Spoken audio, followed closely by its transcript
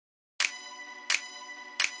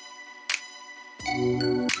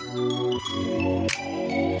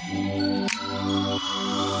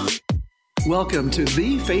Welcome to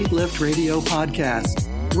the Faith Lift Radio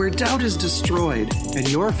Podcast, where doubt is destroyed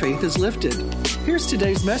and your faith is lifted. Here's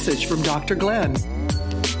today's message from Dr. Glenn.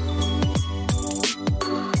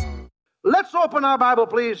 Let's open our Bible,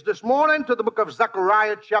 please, this morning to the book of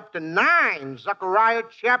Zechariah chapter 9. Zechariah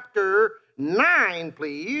chapter 9,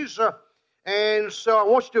 please. And so I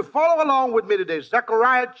want you to follow along with me today.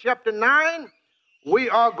 Zechariah chapter 9,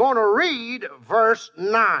 we are going to read verse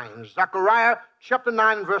 9. Zechariah chapter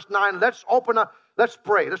 9, verse 9. Let's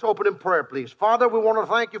pray. Let's open in prayer, please. Father, we want to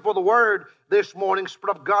thank you for the word this morning.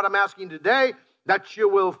 Spirit of God, I'm asking today that you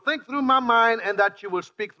will think through my mind and that you will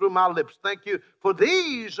speak through my lips. Thank you for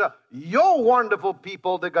these, your wonderful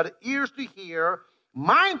people that got ears to hear,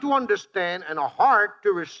 mind to understand, and a heart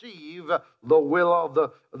to receive the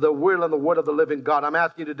will and the word of the living God. I'm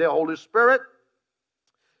asking you today, Holy Spirit,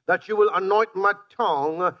 that you will anoint my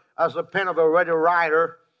tongue as a pen of a ready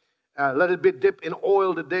writer. Let it be dipped in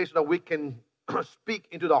oil today so that we can speak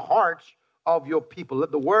into the hearts of your people. Let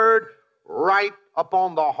the word write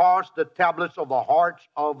upon the hearts, the tablets of the hearts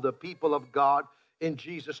of the people of God. In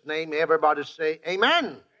Jesus' name, everybody say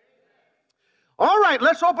amen. All right,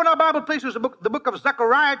 let's open our Bible, please. It's the book of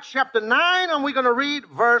Zechariah chapter 9, and we're going to read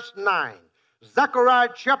verse 9. Zechariah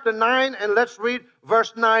chapter 9, and let's read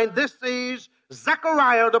verse 9. This is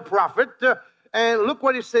Zechariah the prophet, and look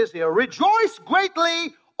what he says here. Rejoice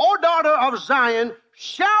greatly, O daughter of Zion.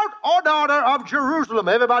 Shout, O daughter of Jerusalem.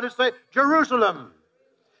 Everybody say, Jerusalem.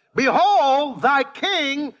 Behold, thy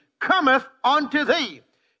king cometh unto thee.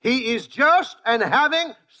 He is just and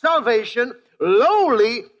having salvation,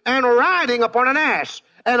 lowly and riding upon an ass,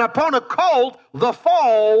 and upon a colt, the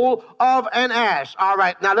foal of an ass. All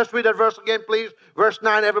right, now let's read that verse again, please. Verse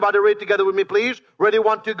 9, everybody read together with me, please. Ready,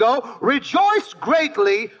 1, 2, go. Rejoice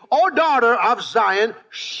greatly, O daughter of Zion.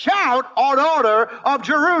 Shout, O daughter of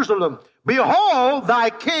Jerusalem. Behold,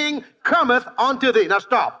 thy king cometh unto thee. Now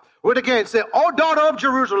stop. Read again. Say, O daughter of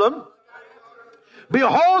Jerusalem,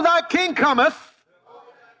 behold, thy king cometh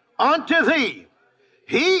unto thee.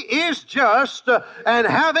 He is just and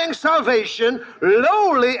having salvation,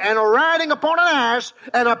 lowly and riding upon an ass,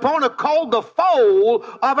 and upon a colt, the foal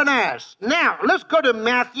of an ass. Now, let's go to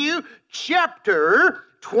Matthew chapter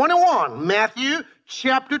 21. Matthew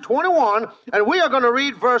chapter 21, and we are going to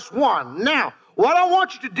read verse 1. Now, what I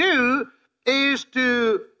want you to do is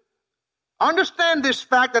to understand this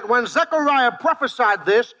fact that when Zechariah prophesied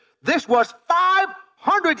this was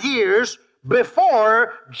 500 years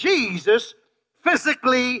before Jesus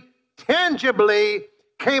physically, tangibly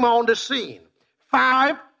came on the scene.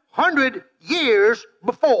 500 years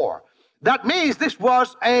before. That means this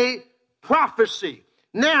was a prophecy.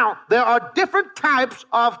 Now, there are different types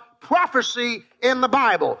of prophecy in the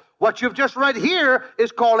Bible. What you've just read here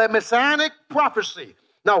is called a messianic prophecy.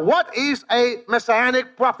 Now, what is a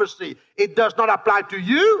messianic prophecy? It does not apply to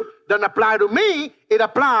you, doesn't apply to me, it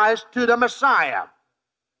applies to the Messiah.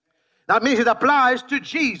 That means it applies to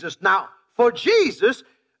Jesus. Now, for Jesus,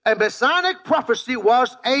 a messianic prophecy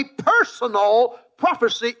was a personal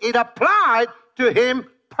prophecy. It applied to him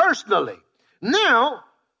personally. Now,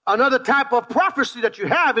 another type of prophecy that you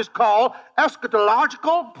have is called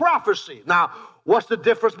eschatological prophecy. Now, what's the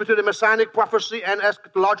difference between a messianic prophecy and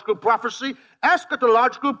eschatological prophecy?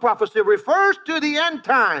 Eschatological prophecy refers to the end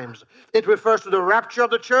times. It refers to the rapture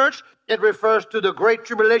of the church. It refers to the great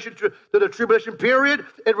tribulation, to the tribulation period.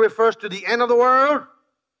 It refers to the end of the world,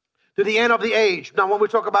 to the end of the age. Now, when we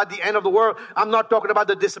talk about the end of the world, I'm not talking about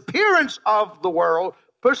the disappearance of the world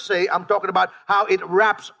per se. I'm talking about how it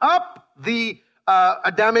wraps up the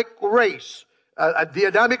Adamic race.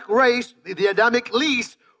 The Adamic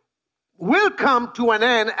lease will come to an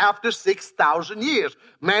end after 6,000 years.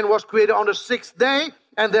 Man was created on the sixth day,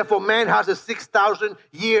 and therefore man has a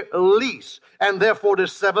 6,000-year lease. And therefore the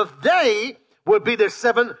seventh day will be the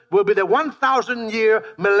 1,000-year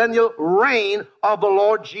millennial reign of the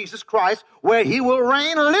Lord Jesus Christ, where he will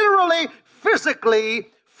reign literally, physically,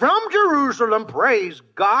 from Jerusalem, praise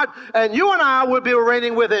God, and you and I will be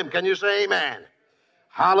reigning with him. Can you say amen?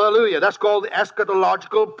 Hallelujah. That's called the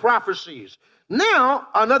eschatological prophecies. Now,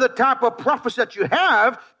 another type of prophecy that you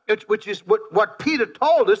have, which is what Peter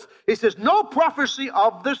told us, he says, no prophecy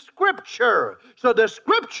of the Scripture. So the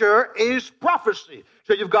Scripture is prophecy.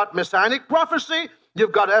 So you've got messianic prophecy,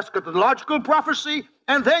 you've got eschatological prophecy,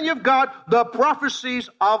 and then you've got the prophecies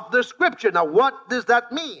of the Scripture. Now, what does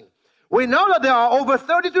that mean? We know that there are over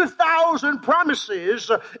 32,000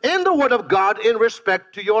 promises in the Word of God in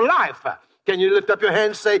respect to your life. Can you lift up your hand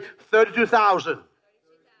and say 32,000?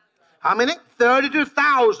 How many?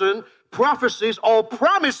 32,000 prophecies or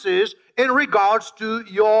promises in regards to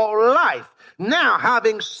your life. Now,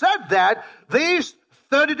 having said that, these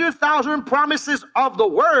 32,000 promises of the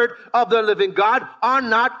Word of the living God are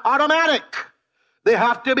not automatic. They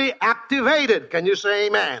have to be activated. Can you say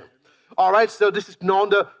amen? All right, so this is known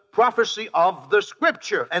the prophecy of the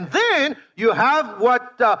Scripture. And then you have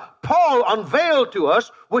what Paul unveiled to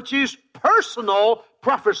us, which is personal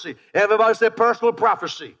prophecy. Everybody say personal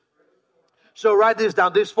prophecy. So write this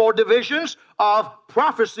down. These 4 divisions of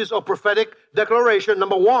prophecies or prophetic declaration.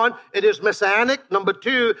 Number 1, it is messianic. Number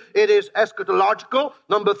 2, it is eschatological.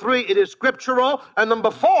 Number 3, it is scriptural. And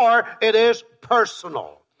number 4, it is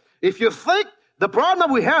personal. If you think, the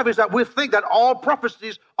problem we have is that we think that all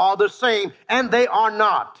prophecies are the same, and they are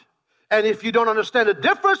not. And if you don't understand the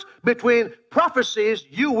difference between prophecies,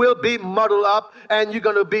 you will be muddled up, and you're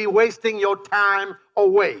going to be wasting your time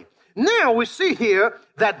away. Now we see here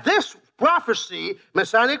that this prophecy,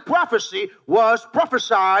 messianic prophecy, was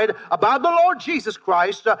prophesied about the Lord Jesus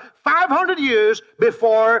Christ 500 years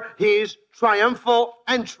before his triumphal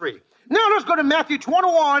entry. Now let's go to Matthew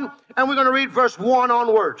 21, and we're going to read verse 1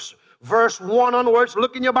 onwards. Verse 1 onwards.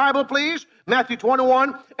 Look in your Bible, please. Matthew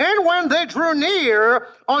 21. And when they drew near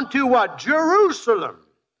unto what? Jerusalem,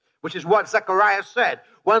 which is what Zechariah said.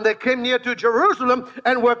 When they came near to Jerusalem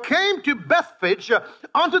and came to Bethphage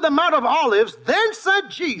unto the Mount of Olives, then said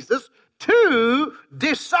Jesus to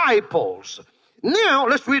disciples. Now,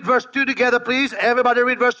 let's read verse 2 together, please. Everybody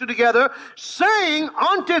read verse 2 together. Saying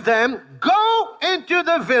unto them, go into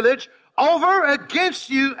the village over against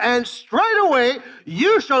you, and straightway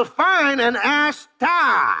you shall find an ass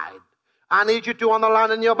tied. I need you to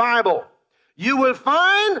underline in your Bible. You will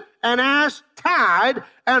find an ass tied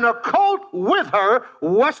and a colt with her.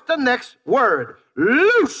 What's the next word?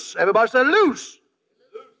 Loose. Everybody say loose.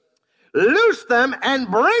 Loose them and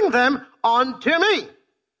bring them unto me.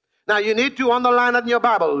 Now you need to underline it in your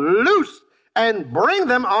Bible. Loose and bring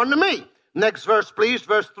them unto me. Next verse, please.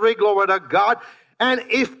 Verse 3, glory to God. And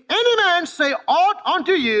if any man say aught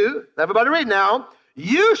unto you, everybody read now,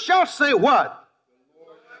 you shall say what?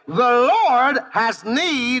 The Lord has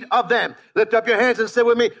need of them. Lift up your hands and say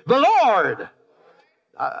with me, the Lord.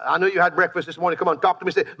 I know you had breakfast this morning. Come on, talk to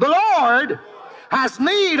me. Say, the Lord has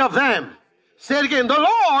need of them. Say it again. The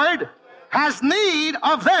Lord has need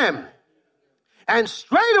of them. And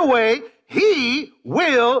straightway he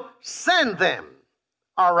will send them.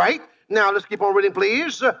 All right. Now let's keep on reading,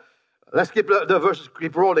 please. Let's keep the verses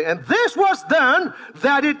keep rolling. And this was done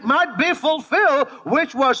that it might be fulfilled,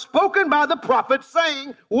 which was spoken by the prophet,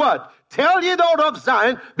 saying, what? Tell ye daughter of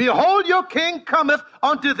Zion, behold, your king cometh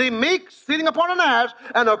unto thee meek, sitting upon an ass,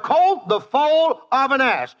 and a colt the foal of an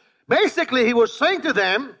ass. Basically, he was saying to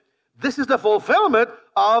them, this is the fulfillment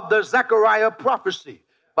of the Zechariah prophecy.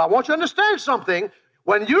 But I want you to understand something.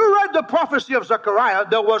 When you read the prophecy of Zechariah,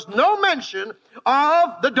 there was no mention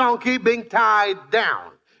of the donkey being tied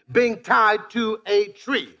down, being tied to a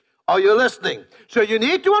tree. Are you listening? So you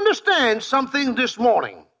need to understand something this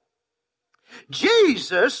morning.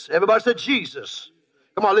 Jesus, everybody said Jesus.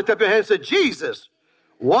 Come on, lift up your hand and say Jesus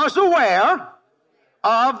was aware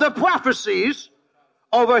of the prophecies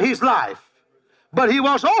over his life. But he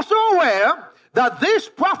was also aware that this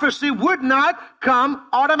prophecy would not come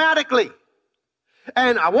automatically.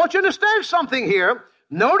 And I want you to understand something here.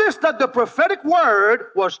 Notice that the prophetic word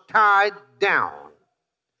was tied down.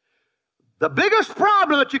 The biggest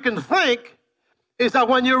problem that you can think is that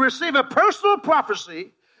when you receive a personal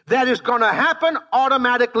prophecy, that is going to happen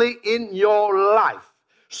automatically in your life.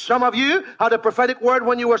 Some of you had a prophetic word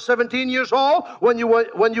when you were 17 years old, when you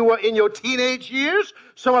were in your teenage years.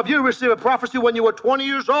 Some of you received a prophecy when you were 20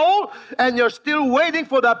 years old, and you're still waiting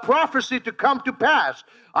for that prophecy to come to pass.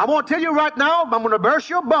 I want to tell you right now, I'm going to burst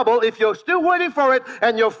your bubble. If you're still waiting for it,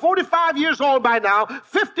 and you're 45 years old by now,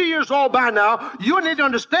 50 years old by now, you need to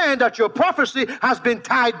understand that your prophecy has been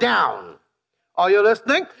tied down. Are you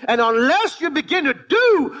listening? And unless you begin to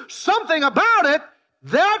do something about it,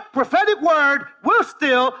 that prophetic word will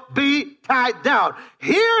still be tied down.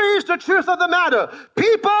 Here is the truth of the matter.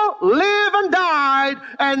 People live and died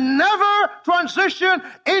and never transition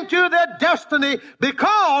into their destiny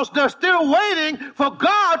because they're still waiting for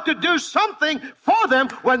God to do something for them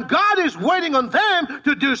when God is waiting on them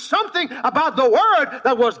to do something about the word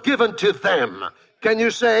that was given to them. Can you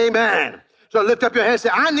say amen? So lift up your hand and say,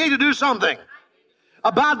 I need to do something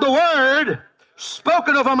about the word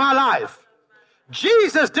spoken over my life.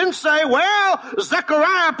 Jesus didn't say, well,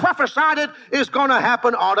 Zechariah prophesied it is going to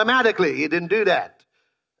happen automatically. He didn't do that.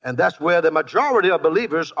 And that's where the majority of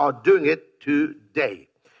believers are doing it today.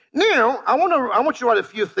 Now, I want you to write a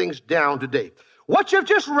few things down today. What you've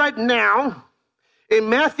just read now in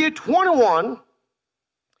Matthew 21,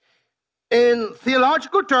 in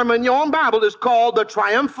theological term, in your own Bible, is called the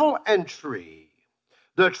triumphal entry.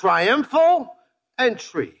 The triumphal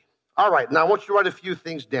entry. All right, now I want you to write a few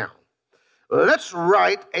things down. Let's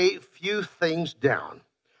write a few things down.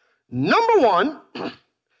 Number one,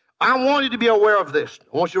 I want you to be aware of this.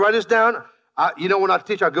 I want you to write this down. When I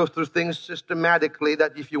teach, I go through things systematically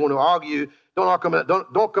that if you want to argue, don't come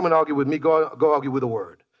and argue with me. Go argue with the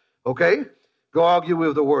Word. Okay? Go argue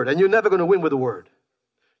with the Word. And you're never going to win with the Word.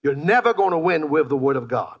 You're never going to win with the Word of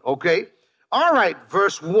God. Okay? All right,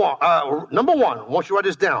 verse 1. Number one, I want you to write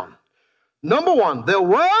this down. Number one, there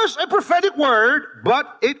was a prophetic word,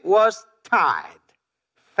 but it was tied.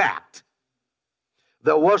 Fact.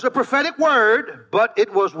 There was a prophetic word, but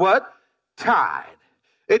it was what? Tied.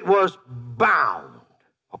 It was bound.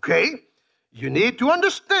 Okay? You need to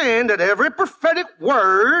understand that every prophetic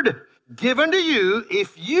word given to you,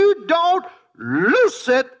 if you don't loose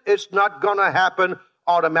it, it's not going to happen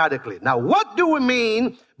automatically. Now, what do we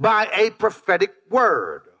mean by a prophetic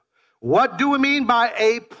word? What do we mean by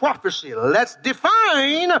a prophecy? Let's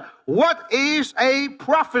define what is a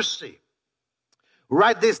prophecy.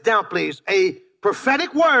 Write this down, please. A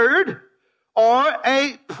prophetic word or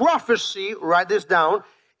a prophecy, write this down,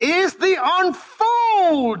 is the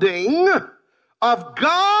unfolding of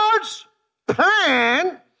God's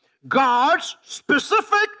plan, God's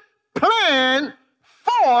specific plan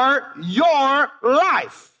for your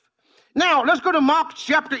life. Now, let's go to Mark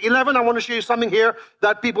chapter 11. I want to show you something here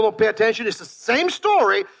that people don't pay attention. It's the same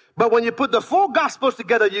story, but when you put the full Gospels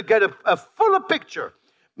together, you get a fuller picture.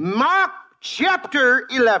 Mark chapter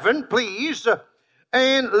 11, please,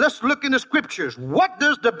 and let's look in the Scriptures. What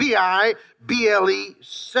does the Bible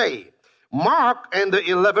say? Mark and the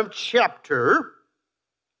 11th chapter.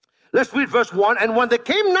 Let's read verse 1. And when they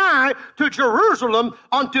came nigh to Jerusalem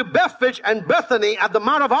unto Bethphage and Bethany at the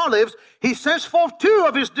Mount of Olives, he sends forth 2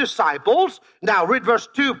 of his disciples. Now read verse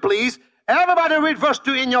 2, please. Everybody read verse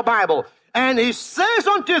 2 in your Bible. And he says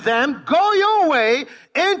unto them, go your way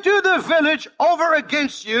into the village over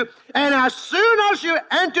against you, and as soon as you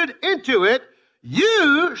entered into it,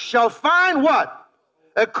 you shall find what?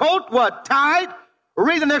 A colt, what? Tied?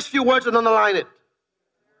 Read the next few words and underline it.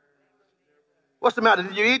 What's the matter?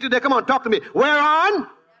 Did you eat today? Come on, talk to me. Whereon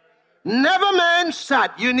never man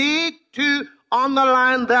sat. You need to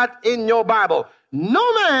underline that in your Bible. No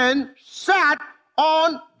man sat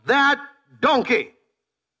on that donkey.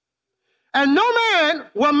 And no man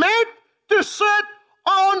was made to sit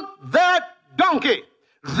on that donkey.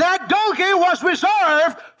 That donkey was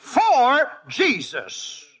reserved for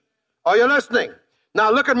Jesus. Are you listening? Now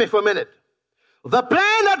look at me for a minute. The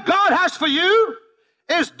plan that God has for you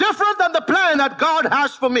is different than the plan that God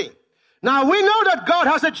has for me. Now, we know that God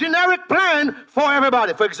has a generic plan for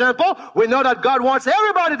everybody. For example, we know that God wants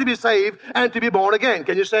everybody to be saved and to be born again.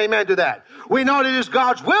 Can you say amen to that? We know that it is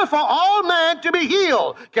God's will for all men to be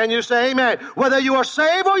healed. Can you say amen? Whether you are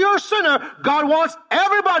saved or you're a sinner, God wants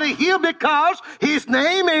everybody healed because His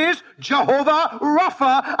name is Jehovah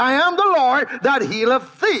Rapha. I am the Lord that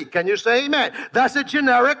healeth thee. Can you say amen? That's a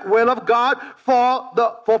generic will of God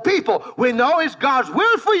for people. We know it's God's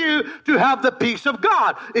will for you to have the peace of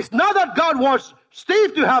God. It's not that God wants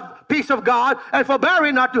Steve to have peace of God and for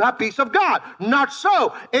Barry not to have peace of God. Not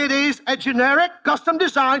so. It is a generic custom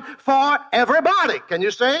design for everybody. Can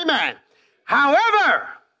you say amen? However,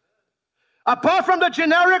 apart from the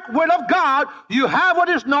generic will of God, you have what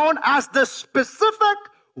is known as the specific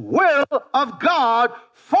will of God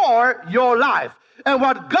for your life. And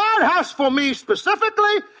what God has for me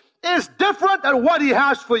specifically is different than what He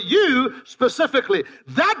has for you specifically.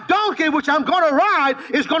 That donkey which I'm going to ride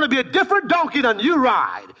is going to be a different donkey than you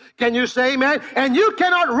ride. Can you say amen? And you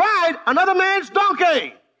cannot ride another man's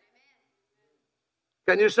donkey.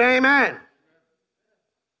 Can you say amen?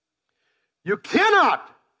 You cannot.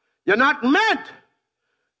 You're not meant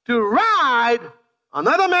to ride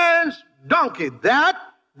another man's donkey. That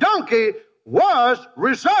donkey was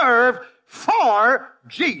reserved for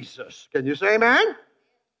Jesus. Can you say amen?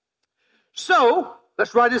 So,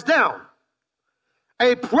 let's write this down.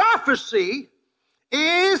 A prophecy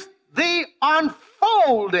is the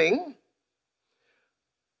unfolding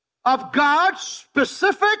of God's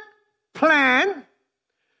specific plan,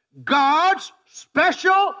 God's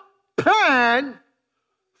special plan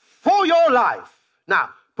for your life.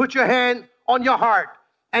 Now, put your hand on your heart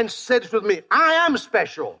and say this with me. I am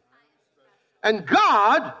special. And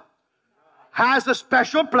God has a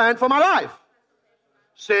special plan for my life.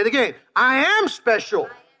 Say it again. I am special.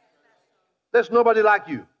 There's nobody like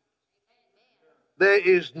you. There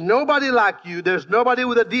is nobody like you. There's nobody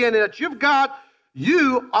with the DNA that you've got.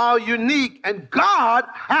 You are unique, and God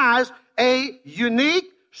has a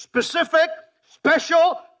unique, specific,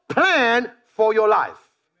 special plan for your life.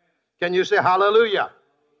 Can you say hallelujah?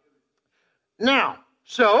 Now,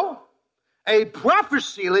 so a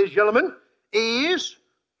prophecy, ladies and gentlemen, is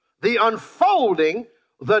the unfolding,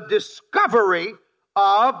 the discovery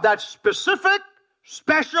of that specific,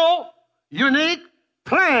 special, unique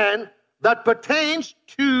plan that pertains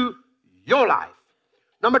to your life.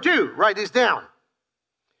 Number two, write this down.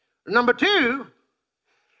 Number two,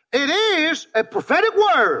 it is a prophetic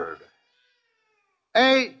word,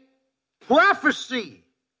 a prophecy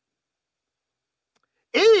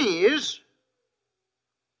is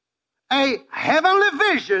a heavenly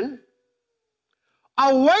vision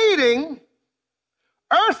awaiting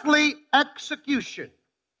earthly execution.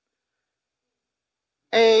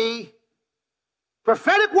 A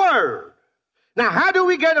prophetic word. Now, how do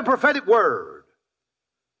we get a prophetic word?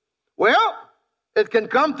 Well, it can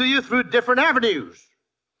come to you through different avenues.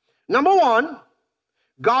 Number one,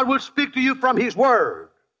 God will speak to you from His Word.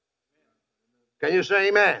 Can you say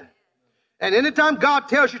amen? And anytime God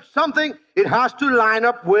tells you something, it has to line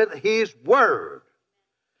up with His Word.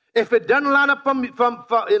 If it doesn't line up from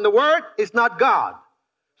in the Word, it's not God.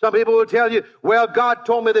 Some people will tell you, well, God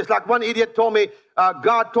told me this. Like one idiot told me,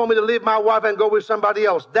 God told me to leave my wife and go with somebody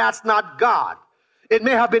else. That's not God. It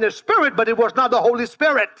may have been a spirit, but it was not the Holy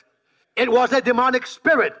Spirit. It was a demonic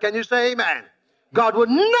spirit. Can you say amen? God would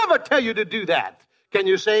never tell you to do that. Can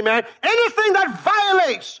you say amen? Anything that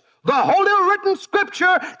violates the Holy Written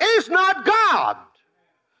Scripture is not God.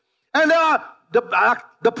 And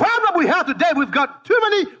the problem we have today, we've got too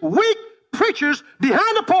many weak preachers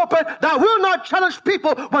behind the pulpit that will not challenge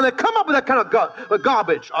people when they come up with that kind of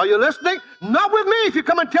garbage. Are you listening? Not with me. If you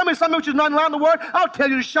come and tell me something which is not in line with the Word, I'll tell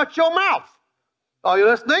you to shut your mouth. Are you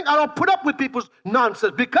listening? I don't put up with people's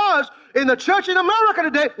nonsense because in the church in America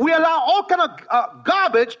today, we allow all kind of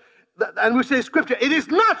garbage, and we say Scripture. It is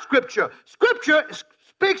not Scripture. Scripture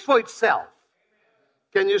speaks for itself.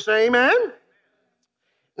 Can you say amen?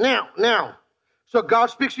 Now, so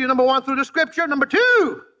God speaks to you, number one, through the Scripture. Number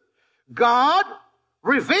two, God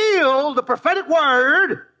revealed the prophetic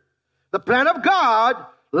word, the plan of God,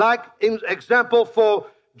 like in example for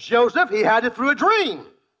Joseph, he had it through a dream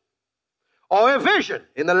or a vision.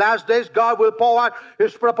 In the last days, God will pour out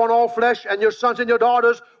His Spirit upon all flesh, and your sons and your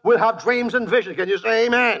daughters will have dreams and visions. Can you say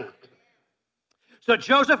amen? So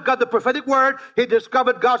Joseph got the prophetic word. He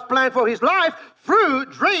discovered God's plan for his life through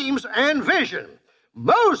dreams and vision.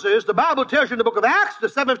 Moses, the Bible tells you in the book of Acts, the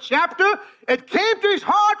 7th chapter, it came to his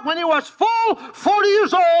heart when he was full 40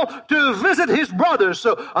 years old to visit his brothers.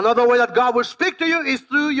 So another way that God will speak to you is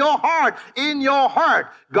through your heart, in your heart.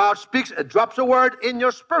 God speaks, drops a word in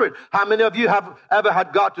your spirit. How many of you have ever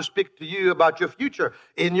had God to speak to you about your future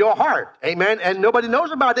in your heart? Amen. And nobody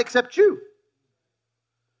knows about it except you.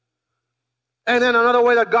 And then another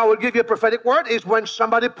way that God will give you a prophetic word is when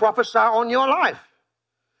somebody prophesies on your life.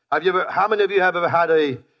 How many of you have ever had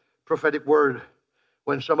a prophetic word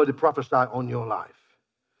when somebody prophesied on your life?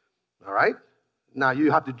 All right? Now,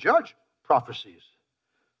 you have to judge prophecies.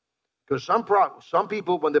 Because some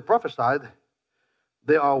people, when they prophesied,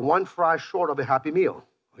 they are one fry short of a happy meal.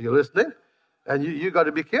 Are you listening? And you got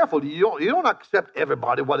to be careful. You don't accept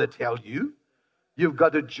everybody what they tell you. You've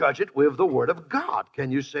got to judge it with the Word of God.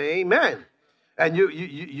 Can you say amen? And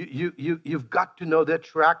you've got to know their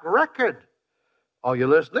track record. Are you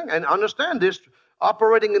listening? And understand this,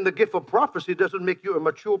 operating in the gift of prophecy doesn't make you a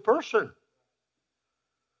mature person.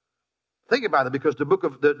 Think about it, because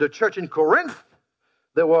the church in Corinth,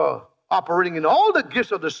 they were operating in all the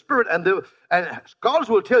gifts of the Spirit, and scholars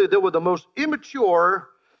will tell you they were the most immature,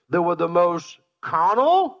 they were the most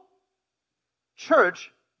carnal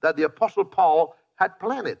church that the Apostle Paul had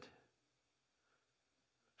planted.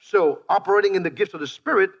 So operating in the gifts of the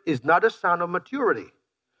Spirit is not a sign of maturity.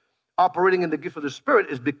 Operating in the gift of the Spirit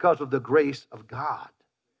is because of the grace of God.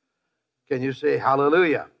 Can you say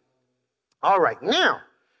hallelujah? All right, now,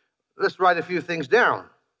 let's write a few things down.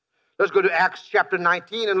 Let's go to Acts chapter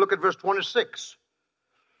 19 and look at verse 26.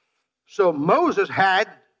 So Moses had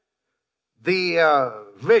the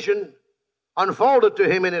vision unfolded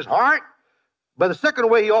to him in his heart, but the second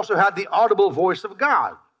way, he also had the audible voice of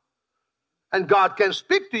God. And God can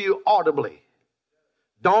speak to you audibly.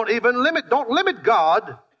 Don't limit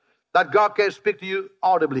God, that God can speak to you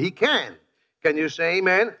audibly. He can. Can you say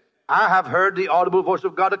amen? I have heard the audible voice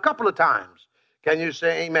of God a couple of times. Can you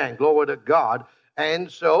say amen? Glory to God. And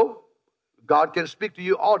so, God can speak to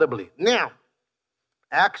you audibly. Now,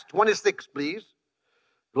 Acts 26, please.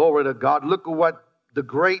 Glory to God. Look at what the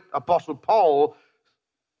great Apostle Paul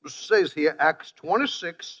says here. Acts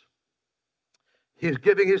 26 He's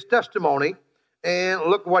giving his testimony. And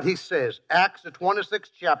look what he says. Acts, the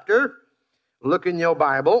 26th chapter. Look in your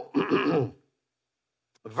Bible.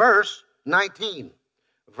 Verse 19.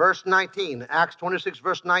 Verse 19. Acts 26,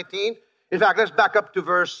 verse 19. In fact, let's back up to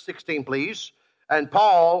verse 16, please. And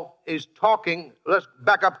Paul is talking. Let's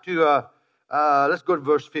back up to, let's go to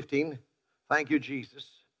verse 15. Thank you, Jesus.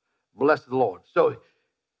 Bless the Lord. So,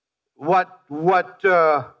 what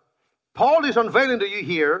Paul is unveiling to you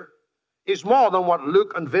here is more than what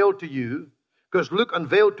Luke unveiled to you, because Luke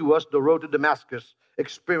unveiled to us the road to Damascus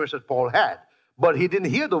experience that Paul had. But he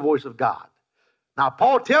didn't hear the voice of God. Now,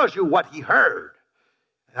 Paul tells you what he heard.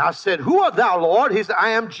 And I said, who art thou, Lord? He said, I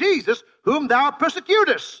am Jesus, whom thou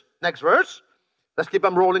persecutest. Next verse. Let's keep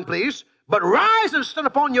them rolling, please. But rise and stand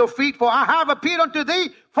upon your feet, for I have appeared unto thee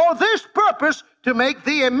for this purpose, to make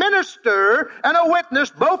thee a minister and a witness,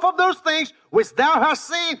 both of those things which thou hast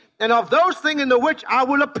seen, and of those things in the which I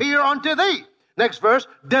will appear unto thee. Next verse,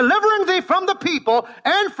 delivering thee from the people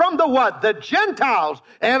and from the what? The Gentiles.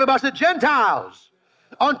 Everybody said Gentiles.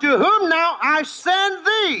 Unto whom now I send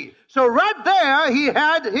thee. So right there, he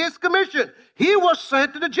had his commission. He was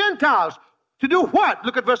sent to the Gentiles. To do what?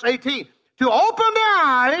 Look at verse 18. To open their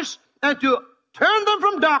eyes and to turn them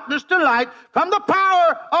from darkness to light, from the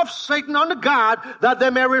power of Satan unto God, that they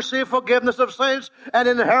may receive forgiveness of sins and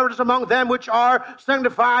inheritance among them which are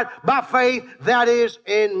sanctified by faith that is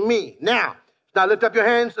in me. Now lift up your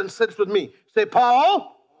hands and say this with me. Say,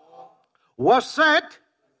 Paul was sent,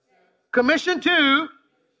 commissioned to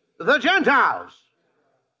the Gentiles.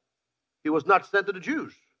 He was not sent to the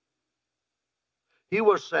Jews. He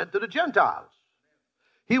was sent to the Gentiles.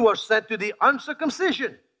 He was sent to the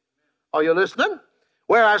uncircumcision. Are you listening?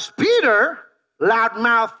 Whereas Peter,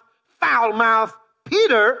 loudmouth, foul-mouthed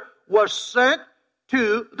Peter, was sent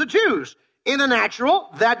to the Jews. In the natural,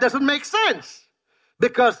 that doesn't make sense.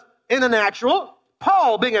 Because in the natural,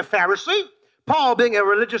 Paul being a Pharisee, Paul being a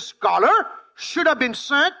religious scholar, should have been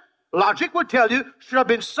sent, logic would tell you, should have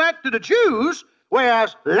been sent to the Jews,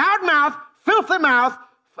 whereas loudmouth, filthy mouth,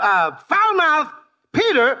 foul-mouthed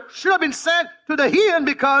Peter should have been sent to the heathen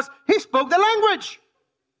because he spoke the language.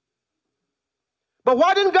 But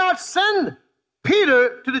why didn't God send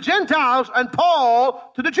Peter to the Gentiles and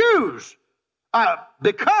Paul to the Jews?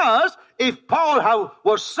 Because if Paul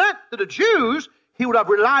was sent to the Jews, he would have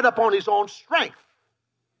relied upon his own strength.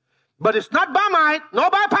 But it's not by might, nor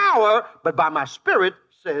by power, but by my Spirit,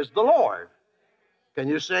 says the Lord. Can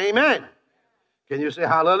you say amen? Can you say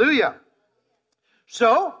hallelujah?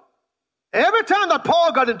 So, every time that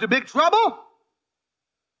Paul got into big trouble,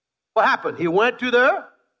 what happened? He went to the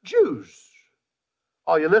Jews.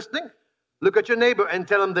 Are you listening? Look at your neighbor and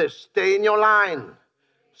tell him this. Stay in your line.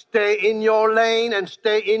 Stay in your lane and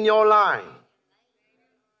stay in your line.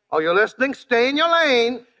 Are you listening? Stay in your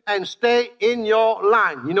lane and stay in your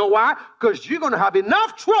line. You know why? Because you're going to have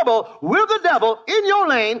enough trouble with the devil in your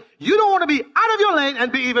lane. You don't want to be out of your lane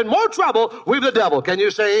and be even more trouble with the devil. Can you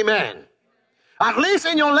say amen? At least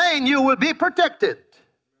in your lane, you will be protected.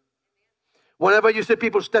 Whenever you see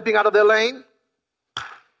people stepping out of their lane,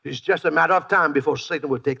 it's just a matter of time before Satan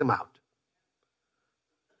will take them out.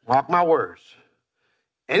 Mark my words.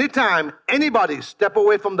 Anytime anybody step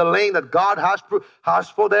away from the lane that God has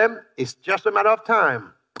for them, it's just a matter of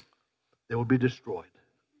time. They will be destroyed.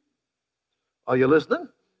 Are you listening?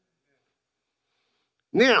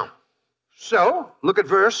 Now, so look at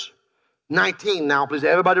verse 19 now, please.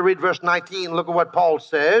 Everybody read verse 19. Look at what Paul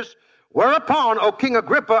says. Whereupon, O King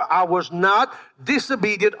Agrippa, I was not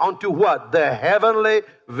disobedient unto what? The heavenly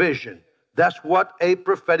vision. That's what a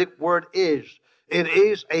prophetic word is. It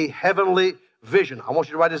is a heavenly vision. I want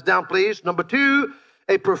you to write this down, please. Number 2,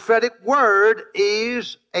 a prophetic word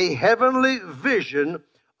is a heavenly vision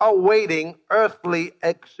awaiting earthly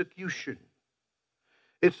execution.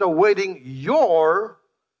 It's awaiting your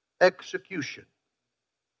execution.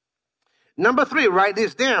 Number 3, write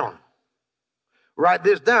this down. Write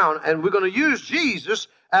this down, and we're going to use Jesus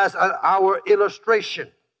as our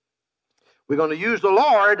illustration. We're going to use the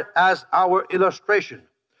Lord as our illustration.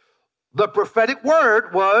 The prophetic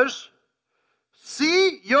word was,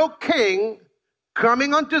 see your king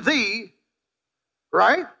coming unto thee,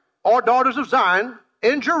 right? Or daughters of Zion,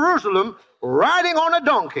 in Jerusalem, riding on a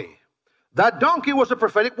donkey. That donkey was a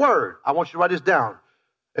prophetic word. I want you to write this down.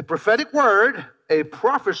 A prophetic word, a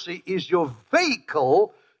prophecy, is your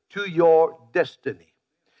vehicle to your destiny.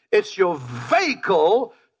 It's your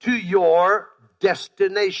vehicle to your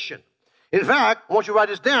destination. In fact, I want you to write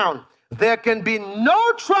this down. There can be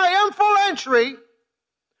no triumphal entry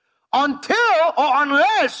until or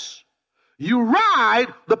unless you ride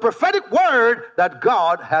the prophetic word that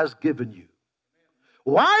God has given you.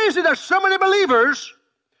 Why is it that so many believers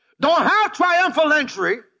don't have triumphal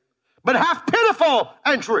entry, but have pitiful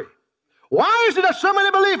entry? Why is it that so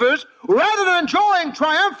many believers, rather than enjoying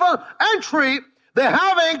triumphal entry, they're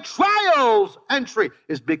having trials entry?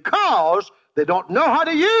 It's because they don't know how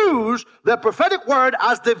to use the prophetic word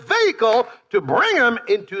as the vehicle to bring them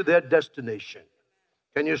into their destination.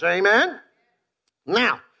 Can you say amen?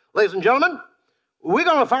 Now, ladies and gentlemen, we're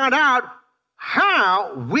going to find out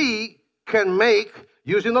how we can make,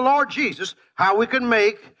 using the Lord Jesus, how we can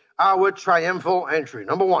make our triumphal entry.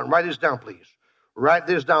 Number one, write this down, please. Write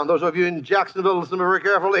this down. Those of you in Jacksonville, listen to me very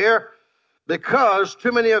carefully here, because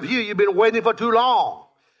too many of you, you've been waiting for too long.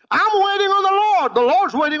 I'm waiting on the Lord. The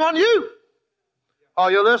Lord's waiting on you.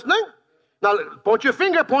 Are you listening? Now, point your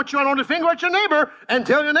finger, point your only finger at your neighbor and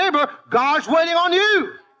tell your neighbor, God's waiting on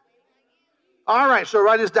you. All right, so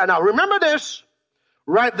write this down. Now, remember this.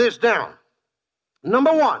 Write this down.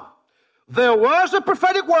 Number one, there was a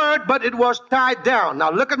prophetic word, but it was tied down.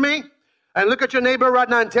 Now, look at me and look at your neighbor right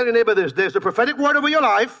now and tell your neighbor this. There's a prophetic word over your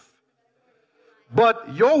life,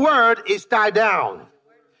 but your word is tied down.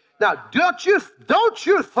 Now, don't you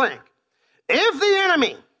think if the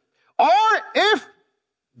enemy or if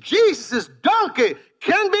Jesus' donkey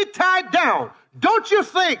can be tied down, don't you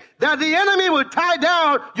think that the enemy will tie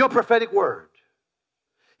down your prophetic word?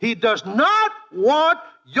 He does not want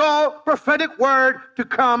your prophetic word to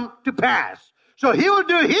come to pass. So he will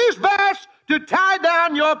do his best to tie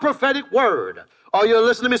down your prophetic word. Are you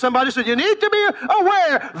listening to me, somebody? So you need to be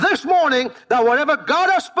aware this morning that whatever God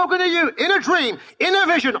has spoken to you in a dream, in a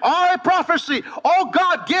vision, or a prophecy, or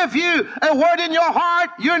God give you a word in your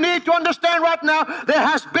heart, you need to understand right now there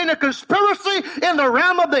has been a conspiracy in the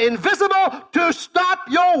realm of the invisible to stop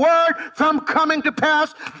your word from coming to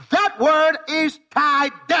pass. That word is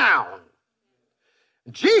tied down.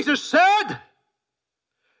 Jesus said,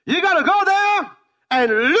 you got to go there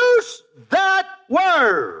and loose that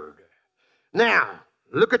word. Now,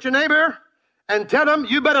 look at your neighbor and tell them,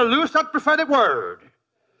 you better loose that prophetic word.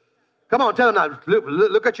 Come on, tell them now.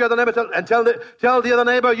 Look at your other neighbor and tell the other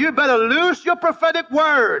neighbor, you better loose your prophetic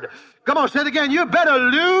word. Come on, say it again. You better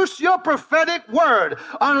loose your prophetic word.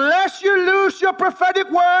 Unless you loose your prophetic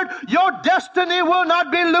word, your destiny will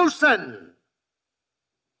not be loosened.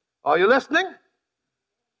 Are you listening?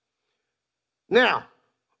 Now,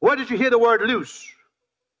 where did you hear the word loose?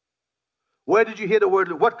 Where did you hear the word?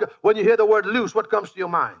 When you hear the word loose, what comes to your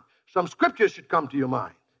mind? Some scriptures should come to your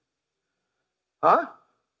mind. Huh?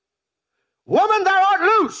 Woman, thou art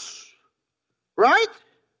loose. Right?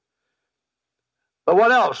 But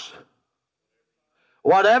what else?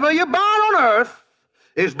 Whatever you bind on earth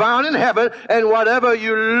is bound in heaven, and whatever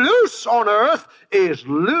you loose on earth is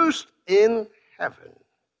loosed in heaven.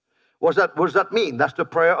 What does that mean? That's the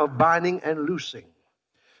prayer of binding and loosing.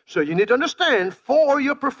 So you need to understand, for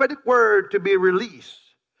your prophetic word to be released,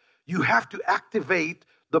 you have to activate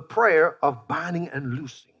the prayer of binding and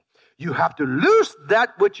loosing. You have to loose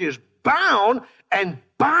that which is bound and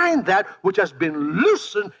bind that which has been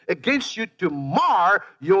loosened against you to mar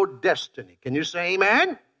your destiny. Can you say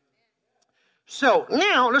amen? So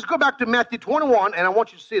now let's go back to Matthew 21, and I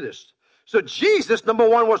want you to see this. So Jesus, number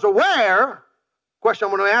one, was aware. Question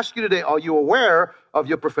I'm going to ask you today, are you aware of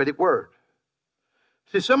your prophetic word?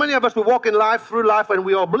 See, so many of us, we walk in life, through life, and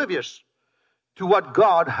we are oblivious to what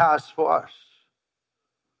God has for us.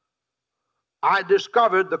 I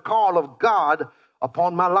discovered the call of God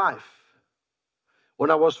upon my life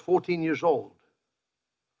when I was 14 years old.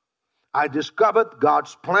 I discovered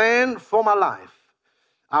God's plan for my life.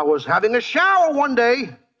 I was having a shower one day,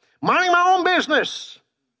 minding my own business.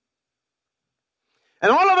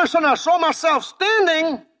 And all of a sudden, I saw myself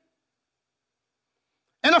standing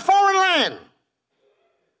in a foreign land.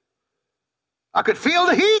 I could feel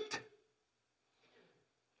the heat.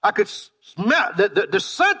 I could smell the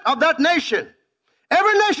scent of that nation.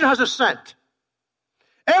 Every nation has a scent.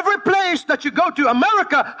 Every place that you go to,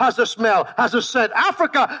 America has a smell, has a scent.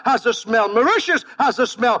 Africa has a smell. Mauritius has a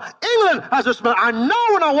smell. England has a smell. I know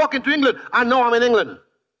when I walk into England, I know I'm in England.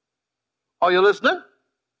 Are you listening?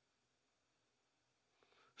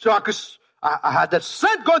 So I had that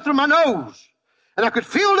scent going through my nose, and I could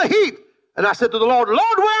feel the heat. And I said to the Lord,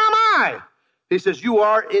 Lord, where am I? He says, you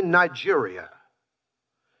are in Nigeria,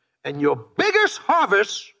 and your biggest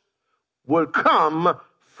harvest will come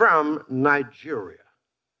from Nigeria.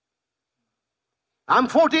 I'm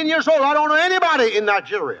 14 years old. I don't know anybody in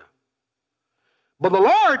Nigeria. But the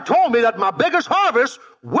Lord told me that my biggest harvest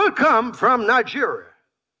will come from Nigeria.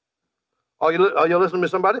 Are you listening to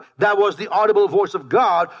somebody? That was the audible voice of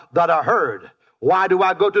God that I heard. Why do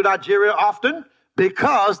I go to Nigeria often?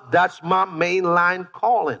 Because that's my mainline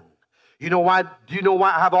calling. You know why? Do you know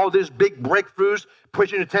why I have all these big breakthroughs,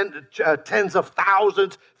 preaching to tens of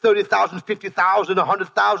thousands, 30,000, 50,000,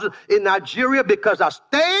 100,000 in Nigeria? Because I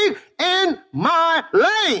stayed in my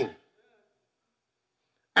lane.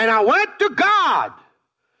 And I went to God.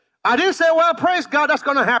 I didn't say, well, praise God, that's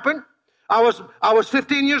going to happen. I was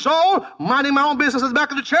 15 years old, minding my own business at the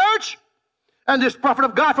back of the church. And this prophet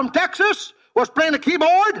of God from Texas was playing the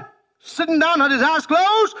keyboard, sitting down, had his eyes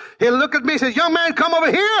closed. He looked at me and said, young man, come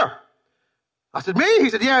over here. I said, me? He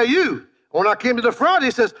said, yeah, you. When I came to the front,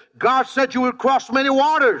 he says, God said you will cross many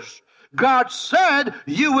waters. God said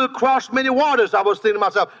you will cross many waters. I was thinking to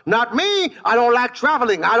myself, not me. I don't like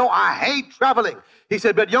traveling. I hate traveling. He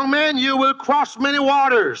said, but young man, you will cross many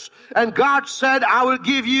waters. And God said, I will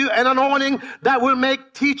give you an anointing that will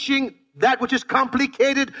make teaching that which is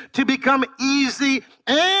complicated to become easy,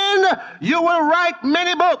 and you will write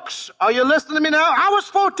many books. Are you listening to me now? I was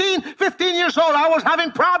 14, 15 years old. I was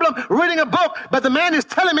having problem reading a book, but the man is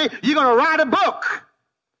telling me, you're going to write a book.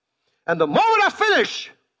 And the moment I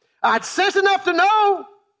finished, I had sense enough to know.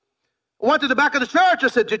 I went to the back of the church. I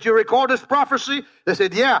said, did you record this prophecy? They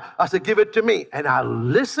said, yeah. I said, give it to me. And I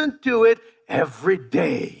listened to it every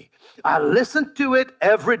day. I listened to it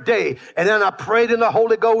every day, and then I prayed in the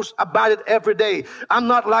Holy Ghost about it every day. I'm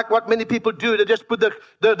not like what many people do. They just put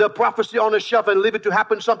the prophecy on the shelf and leave it to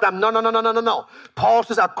happen sometime. No. Paul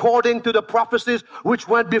says, according to the prophecies which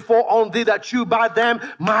went before on thee, that you by them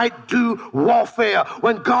might do warfare.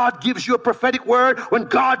 When God gives you a prophetic word, when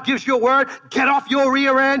God gives you a word, get off your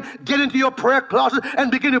rear end, get into your prayer closet, and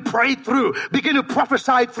begin to pray through, begin to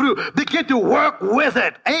prophesy through, begin to work with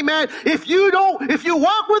it. Amen. If you work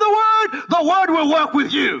with the word will work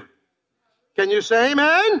with you. Can you say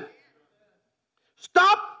amen?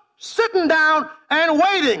 Stop sitting down and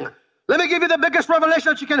waiting. Let me give you the biggest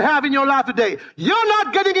revelation that you can have in your life today. You're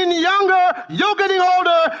not getting any younger, you're getting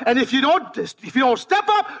older, and if you don't step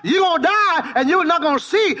up, you're going to die, and you're not going to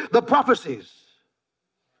see the prophecies.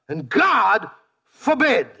 And God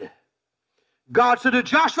forbid. God said to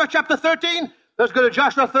Joshua chapter 13, let's go to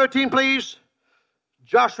Joshua 13, please.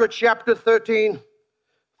 Joshua chapter 13.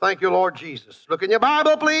 Thank you, Lord Jesus. Look in your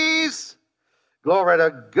Bible, please. Glory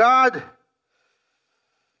to God.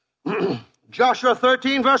 Joshua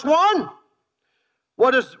 13, verse 1.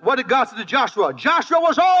 What did God say to Joshua? Joshua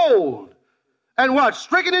was old and what?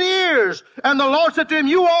 Stricken in years. And the Lord said to him,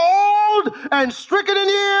 you are old and stricken in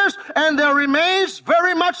years, and there remains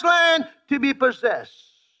very much land to be possessed.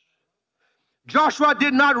 Joshua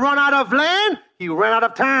did not run out of land. He ran out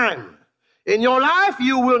of time. In your life,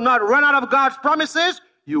 you will not run out of God's promises.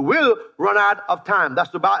 You will run out of time.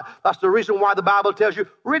 That's the reason why the Bible tells you,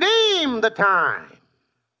 redeem the time.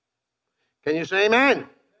 Can you say amen?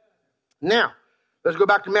 Now, let's go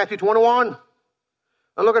back to Matthew 21.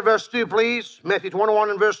 And look at verse 2, please. Matthew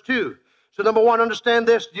 21 and verse 2. So number one, understand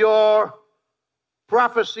this. Your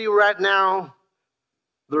prophecy right now,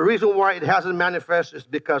 the reason why it hasn't manifested is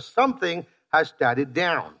because something has died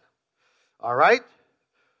down. All right?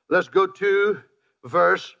 Let's go to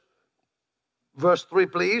verse 3,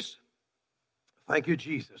 please. Thank you,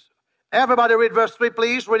 Jesus. Everybody read verse 3,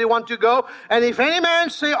 please. Where do you want to go? And if any man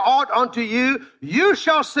say aught unto you, you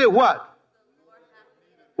shall say what?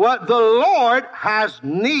 What? The Lord has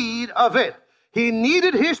need of it. He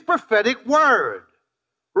needed his prophetic word.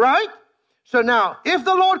 Right? So now, if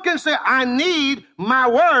the Lord can say, I need my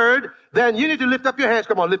word, then you need to lift up your hands.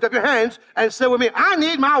 Come on, lift up your hands and say with me, I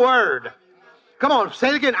need my word. Come on, say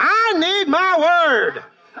it again. I need my word.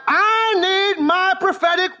 I need my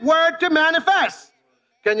prophetic word to manifest.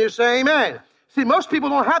 Can you say amen? See, most people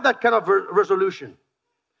don't have that kind of resolution.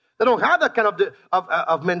 They don't have that kind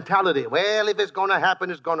of mentality. Well, if it's going to happen,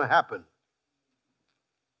 it's going to happen.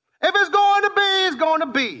 If it's going to be, it's going to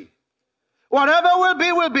be. Whatever will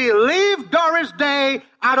be, will be. Leave Doris Day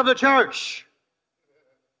out of the church.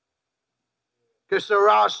 Que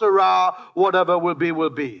sera, sera, whatever will be, will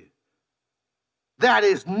be. That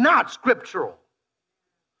is not scriptural.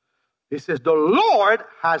 It says the Lord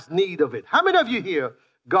has need of it. How many of you here,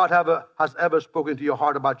 God has ever spoken to your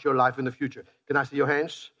heart about your life in the future? Can I see your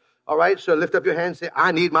hands? All right, so lift up your hands and say,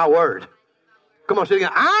 I need my word. Come on, say it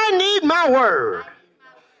again. I need my word.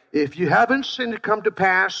 If you haven't seen it come to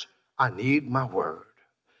pass, I need my word.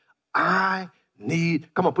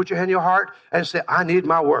 Come on, put your hand in your heart and say, I need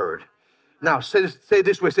my word. Now, say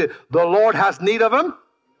this way. Say, the Lord has need of them.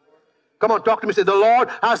 Come on, talk to me. Say, the Lord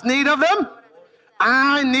has need of them.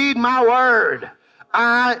 I need my word.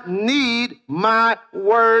 I need my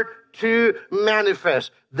word to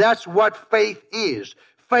manifest. That's what faith is.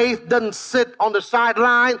 Faith doesn't sit on the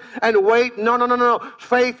sideline and wait. No, no, no, no.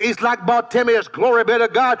 Faith is like Bartimaeus. Glory be to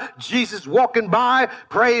God. Jesus walking by,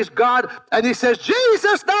 praise God, and he says,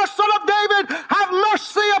 Jesus, thou son of David, have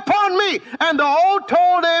mercy upon me. And the old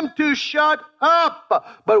told him to shut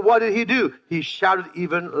up. But what did he do? He shouted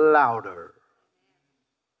even louder.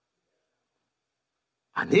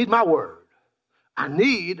 I need my word. I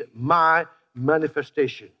need my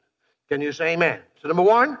manifestation. Can you say amen? So number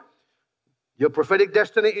one, your prophetic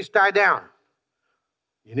destiny is tied down.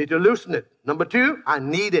 You need to loosen it. Number two, I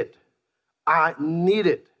need it. I need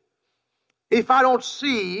it. If I don't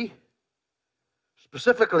see,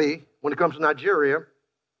 specifically when it comes to Nigeria,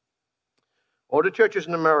 or the churches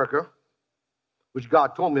in America, which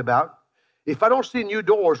God told me about, if I don't see new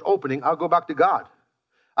doors opening, I'll go back to God.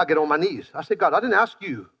 I get on my knees. I say, God, I didn't ask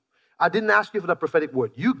you. I didn't ask you for that prophetic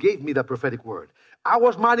word. You gave me that prophetic word. I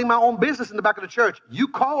was minding my own business in the back of the church. You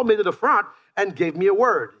called me to the front and gave me a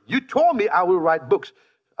word. You told me I will write books.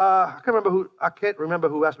 I can't remember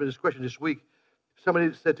who asked me this question this week.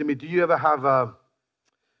 Somebody said to me, do you ever have a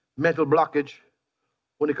mental blockage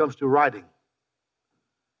when it comes to writing?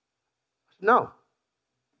 I said, no.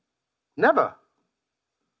 Never.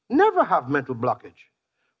 Never have mental blockage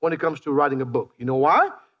when it comes to writing a book. You know why?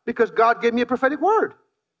 Because God gave me a prophetic word.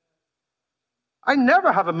 I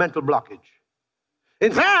never have a mental blockage.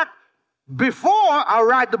 In fact, before I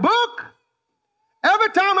write the book, every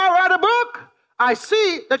time I write a book, I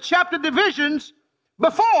see the chapter divisions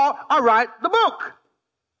before I write the book.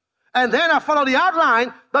 And then I follow the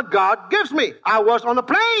outline that God gives me. I was on a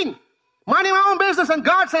plane, minding my own business, and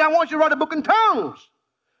God said, I want you to write a book in tongues.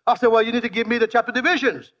 I said, well, you need to give me the chapter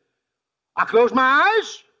divisions. I closed my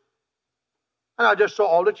eyes, and I just saw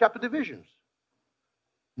all the chapter divisions.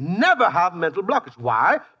 Never have mental blockage.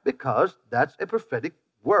 Why? Because that's a prophetic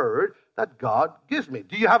word that God gives me.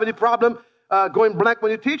 Do you have any problem going blank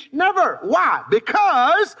when you teach? Never. Why?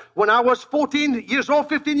 Because when I was 14 years old,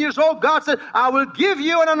 15 years old, God said, I will give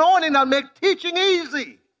you an anointing that'll make teaching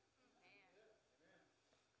easy.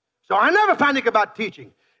 So I never panic about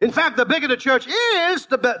teaching. In fact, the bigger the church is,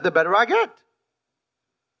 the better I get.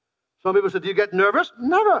 Some people say, do you get nervous?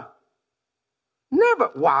 Never.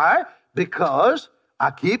 Never. Why? Because I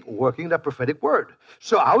keep working that prophetic word.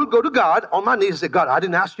 So I will go to God on my knees and say, God, I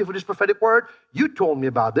didn't ask you for this prophetic word. You told me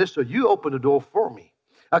about this, so you open the door for me.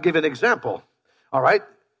 I'll give you an example. All right?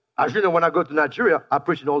 As you know, when I go to Nigeria, I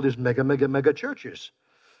preach in all these mega churches.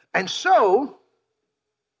 And so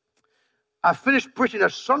I finished preaching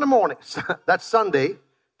that Sunday morning. That Sunday,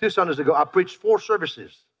 2 Sundays ago, I preached 4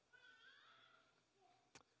 services.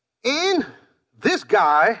 And this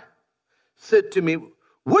guy said to me,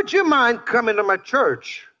 would you mind coming to my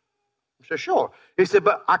church? I said, sure. He said,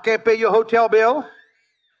 but I can't pay your hotel bill.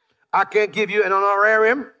 I can't give you an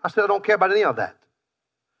honorarium. I said, I don't care about any of that.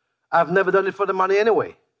 I've never done it for the money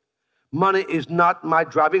anyway. Money is not my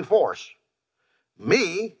driving force.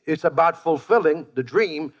 Me, it's about fulfilling the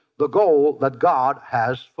dream, the goal that God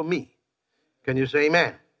has for me. Can you say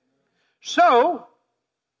amen? So,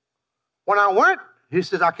 when I went, he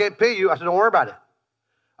says, I can't pay you. I said, don't worry about it.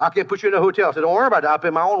 I can't put you in a hotel. I said, don't worry about it. I'll pay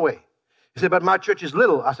my own way. He said, but my church is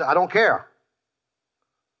little. I said, I don't care.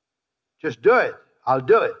 Just do it. I'll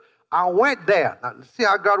do it. I went there. Now, see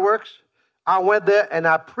how God works? I went there and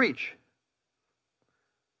I preached.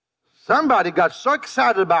 Somebody got so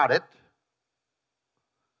excited about it,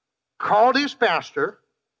 called his pastor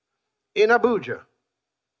in Abuja.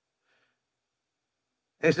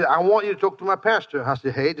 And he said, I want you to talk to my pastor. I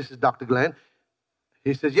said, hey, this is Dr. Glenn.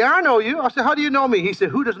 He says, yeah, I know you. I said, how do you know me? He said,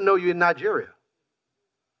 who doesn't know you in Nigeria?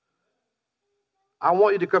 I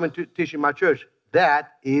want you to come and teach in my church.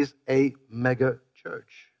 That is a mega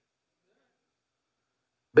church.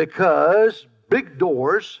 Because big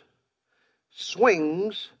doors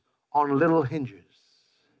swings on little hinges.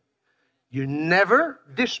 You never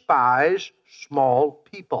despise small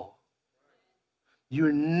people.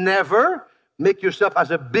 You never make yourself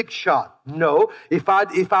as a big shot. No. If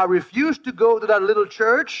I refuse to go to that little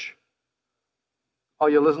church,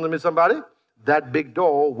 are you listening to me, somebody? That big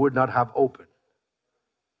door would not have opened.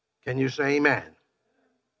 Can you say amen?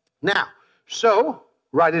 Now, so,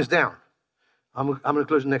 write this down. I'm going to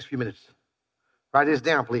close in the next few minutes. Write this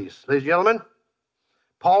down, please. Ladies and gentlemen,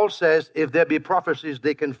 Paul says, if there be prophecies,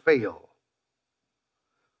 they can fail.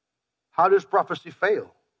 How does prophecy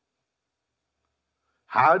fail?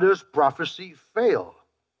 How does prophecy fail?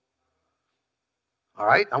 All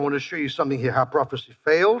right, I want to show you something here, how prophecy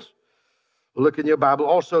fails. Look in your Bible.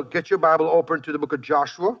 Also, get your Bible open to the book of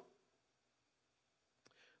Joshua.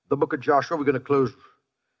 The book of Joshua, we're going to close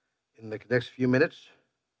in the next few minutes.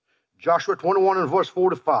 Joshua 21 and verse 4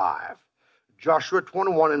 to 5. Joshua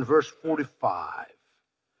 21 and verse 45.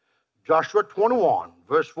 Joshua 21,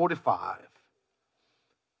 verse 45.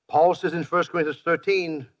 Paul says in 1 Corinthians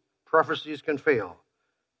 13, prophecies can fail.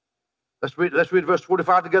 Let's read verse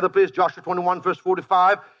 45 together, please. Joshua 21, verse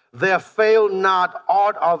 45. There failed not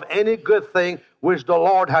aught of any good thing which the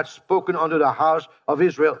Lord had spoken unto the house of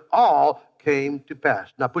Israel. All came to pass.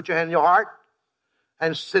 Now put your hand in your heart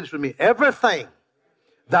and say this with me. Everything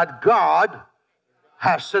that God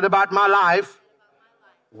has said about my life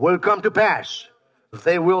will come to pass.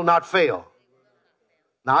 They will not fail.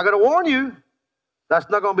 Now I got to warn you, that's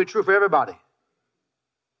not going to be true for everybody.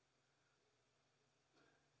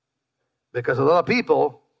 Because a lot of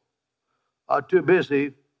people are too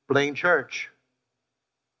busy playing church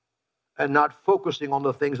and not focusing on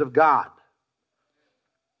the things of God.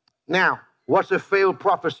 Now, what's a failed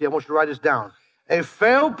prophecy? I want you to write this down. A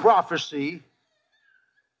failed prophecy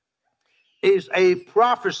is a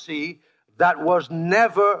prophecy that was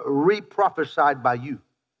never re-prophesied by you.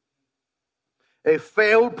 A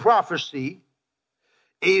failed prophecy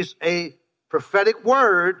is a prophetic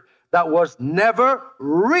word that was never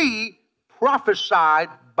re-prophesied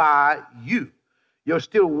by you. You're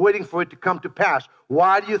still waiting for it to come to pass.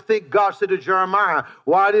 Why do you think God said to Jeremiah?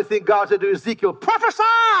 Why do you think God said to Ezekiel,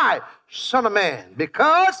 prophesy, son of man?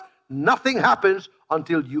 Because nothing happens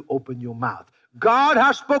until you open your mouth. God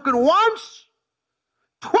has spoken once,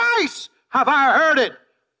 twice have I heard it.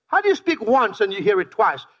 How do you speak once and you hear it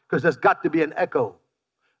twice? Because there's got to be an echo.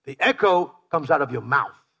 The echo comes out of your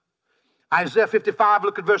mouth. Isaiah 55,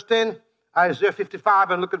 look at verse 10. Isaiah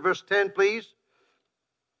 55 and look at verse 10, please.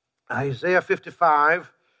 Isaiah 55,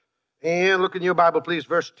 and look in your Bible, please,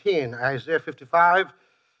 verse 10. Isaiah 55.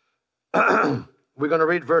 We're going to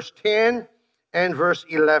read verse 10 and verse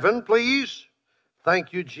 11, please.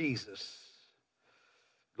 Thank you, Jesus.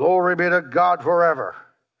 Glory be to God forever.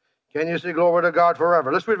 Can you say glory to God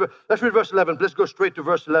forever? Let's read verse 11. Let's go straight to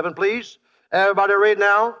verse 11, please. Everybody read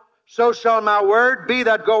now. So shall my word be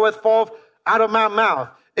that goeth forth out of my mouth.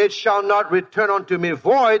 It shall not return unto me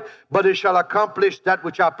void, but it shall accomplish that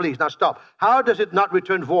which I please. Now stop. How does it not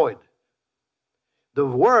return void? The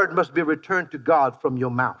word must be returned to God from your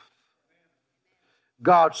mouth.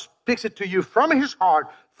 God speaks it to you from his heart,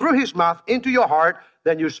 through his mouth, into your heart.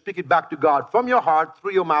 Then you speak it back to God from your heart,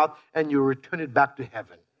 through your mouth, and you return it back to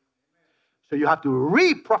heaven. So you have to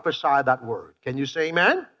re-prophesy that word. Can you say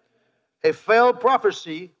amen? A failed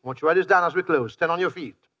prophecy, I want you to write this down as we close. Stand on your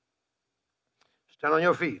feet. Stand on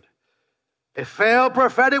your feet. A failed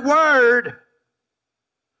prophetic word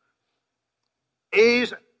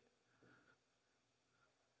is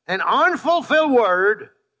an unfulfilled word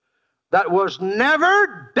that was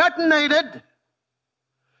never detonated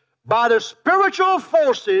by the spiritual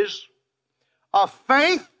forces of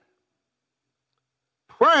faith,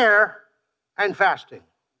 prayer, and fasting.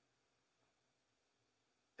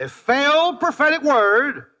 A failed prophetic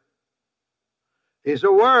word is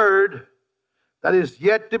a word that is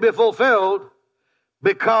yet to be fulfilled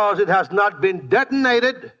because it has not been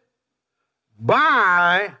detonated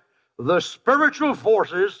by the spiritual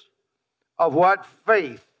forces of what?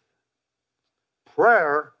 Faith,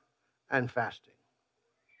 prayer, and fasting.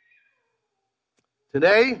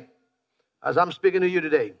 Today, as I'm speaking to you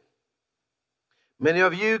today, many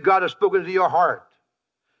of you, God has spoken to your heart.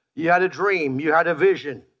 You had a dream, you had a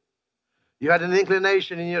vision, you had an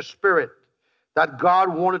inclination in your spirit that God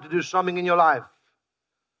wanted to do something in your life,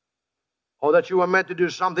 or that you were meant to do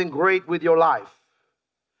something great with your life.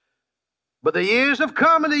 But the years have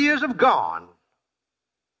come and the years have gone.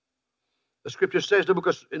 The scripture says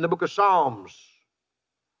in the book of Psalms,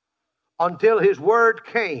 until his word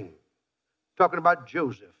came, talking about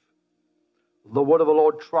Joseph, the word of the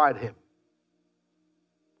Lord tried him.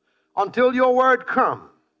 Until your word come,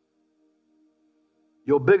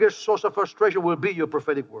 your biggest source of frustration will be your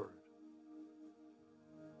prophetic word.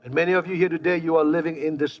 And many of you here today, you are living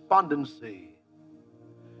in despondency,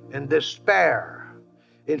 in despair,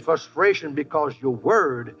 in frustration because your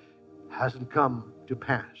word hasn't come to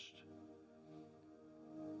pass.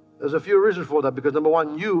 There's a few reasons for that, because number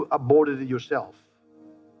one, you aborted it yourself.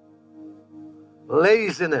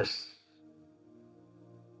 Laziness,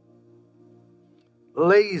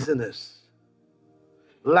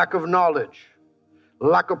 lack of knowledge,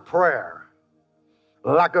 lack of prayer,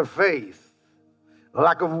 lack of faith,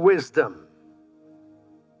 lack of wisdom,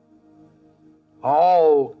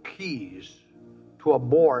 all keys to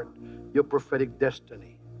abort your prophetic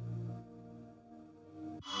destiny.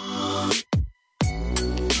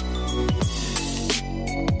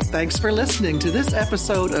 Thanks for listening to this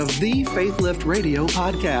episode of the Faith Lift Radio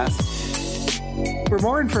podcast. For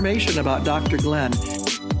more information about Dr. Glenn,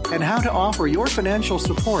 and how to offer your financial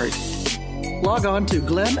support. Log on to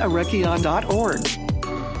glennarekion.org